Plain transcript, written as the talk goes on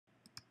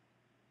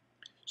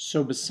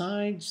So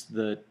besides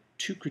the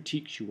two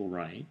critiques you will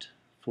write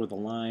for the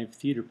live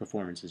theater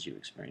performances you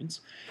experience,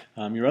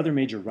 your other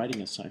major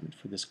writing assignment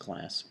for this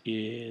class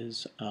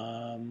is,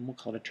 we'll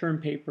call it a term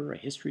paper, a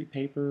history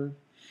paper,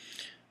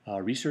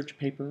 a research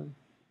paper,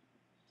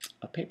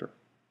 a paper,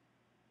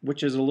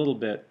 which is a little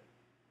bit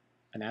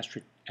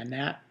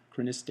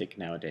anachronistic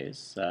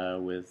nowadays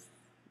with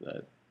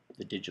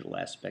the digital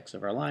aspects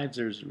of our lives.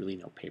 There's really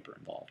no paper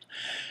involved.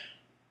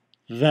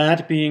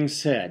 That being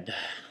said,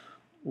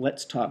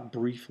 let's talk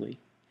briefly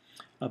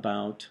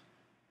about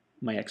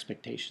my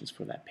expectations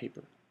for that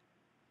paper.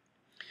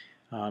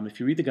 If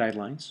you read the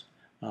guidelines,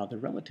 they're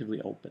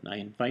relatively open. I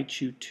invite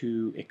you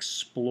to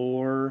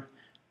explore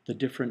the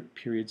different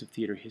periods of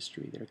theater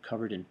history that are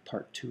covered in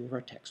Part 2 of our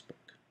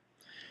textbook.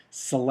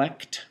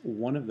 Select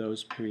one of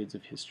those periods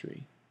of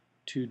history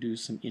to do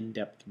some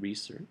in-depth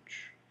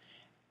research,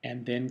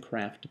 and then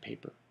craft a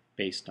paper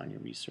based on your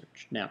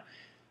research. Now,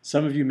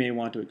 some of you may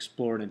want to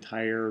explore an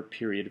entire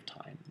period of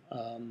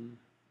time.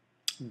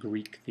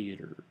 Greek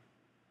theater,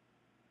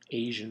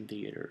 Asian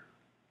theater,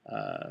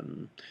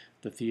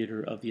 the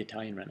theater of the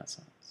Italian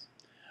Renaissance.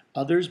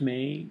 Others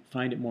may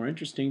find it more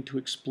interesting to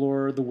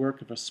explore the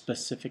work of a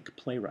specific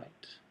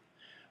playwright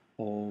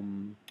or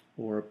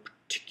a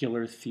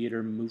particular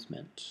theater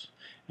movement.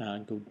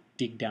 Go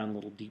dig down a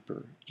little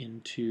deeper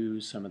into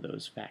some of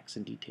those facts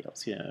and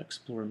details.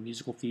 Explore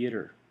musical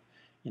theater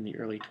in the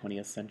early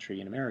 20th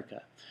century in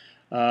America.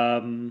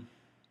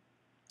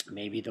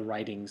 Maybe the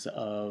writings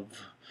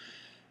of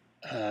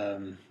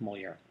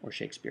Molière or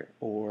Shakespeare,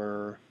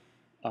 or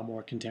a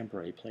more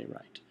contemporary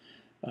playwright.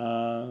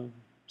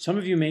 Some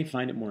of you may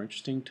find it more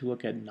interesting to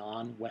look at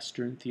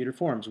non-Western theater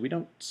forms. We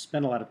don't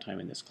spend a lot of time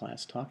in this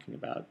class talking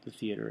about the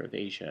theater of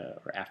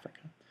Asia or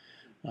Africa,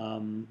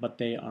 but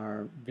they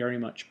are very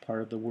much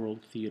part of the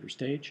world theater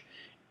stage,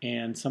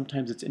 and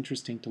sometimes it's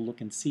interesting to look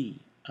and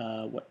see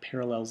what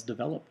parallels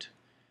developed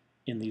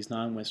in these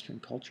non-Western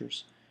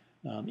cultures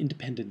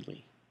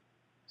independently.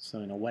 So,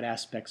 what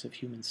aspects of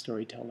human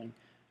storytelling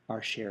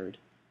are shared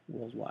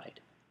worldwide.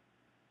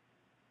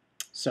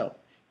 So,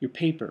 your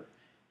paper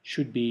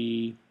should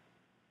be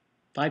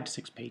 5 to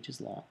 6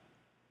 pages long.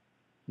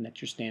 And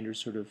that's your standard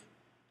sort of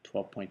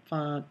 12-point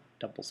font,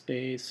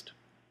 double-spaced,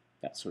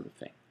 that sort of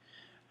thing.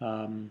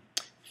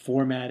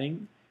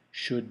 Formatting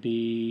should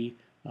be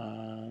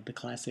the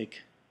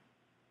classic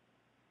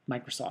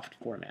Microsoft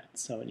format.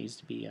 So it needs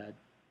to be a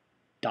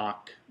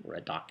doc or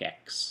a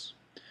docx.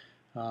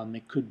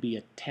 It could be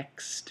a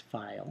text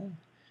file.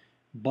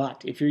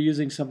 But if you're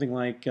using something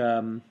like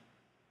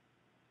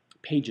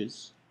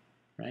Pages,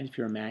 right, if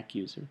you're a Mac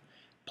user,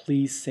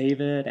 please save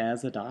it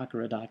as a doc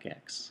or a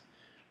docx.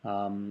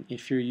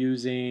 If you're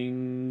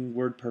using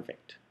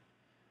WordPerfect,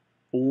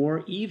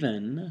 or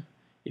even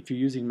if you're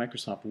using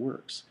Microsoft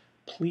Works,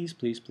 please,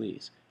 please,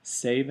 please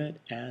save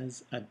it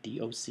as a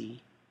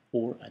DOC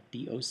or a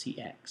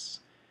docx,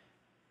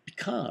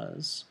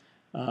 because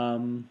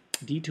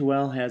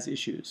D2L has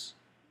issues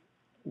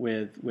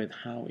with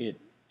how it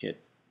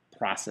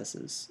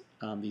processes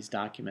these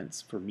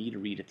documents for me to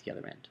read at the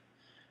other end.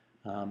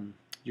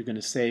 You're going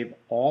to save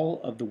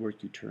all of the work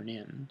you turn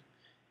in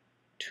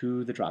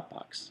to the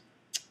Dropbox,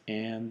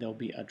 and there'll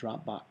be a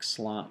Dropbox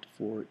slot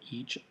for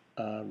each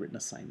written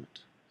assignment.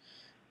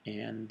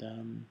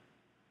 And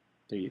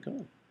there you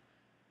go.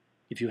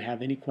 If you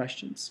have any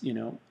questions,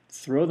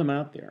 throw them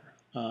out there.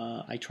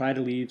 I try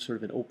to leave sort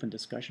of an open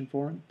discussion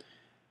forum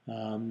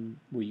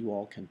where you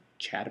all can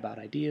chat about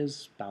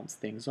ideas, bounce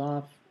things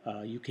off.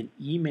 You can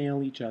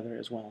email each other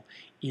as well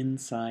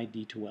inside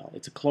D2L.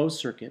 It's a closed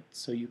circuit,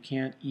 so you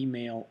can't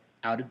email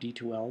out of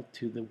D2L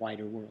to the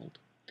wider world,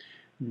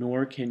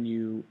 nor can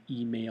you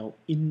email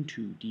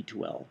into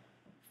D2L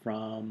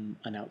from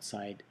an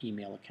outside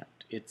email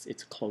account. It's a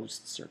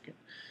closed circuit.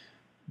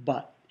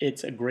 But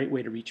it's a great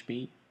way to reach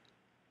me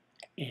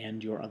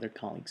and your other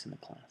colleagues in the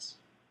class.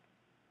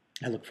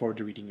 I look forward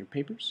to reading your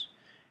papers,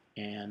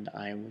 and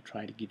I will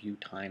try to give you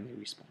timely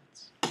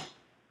response.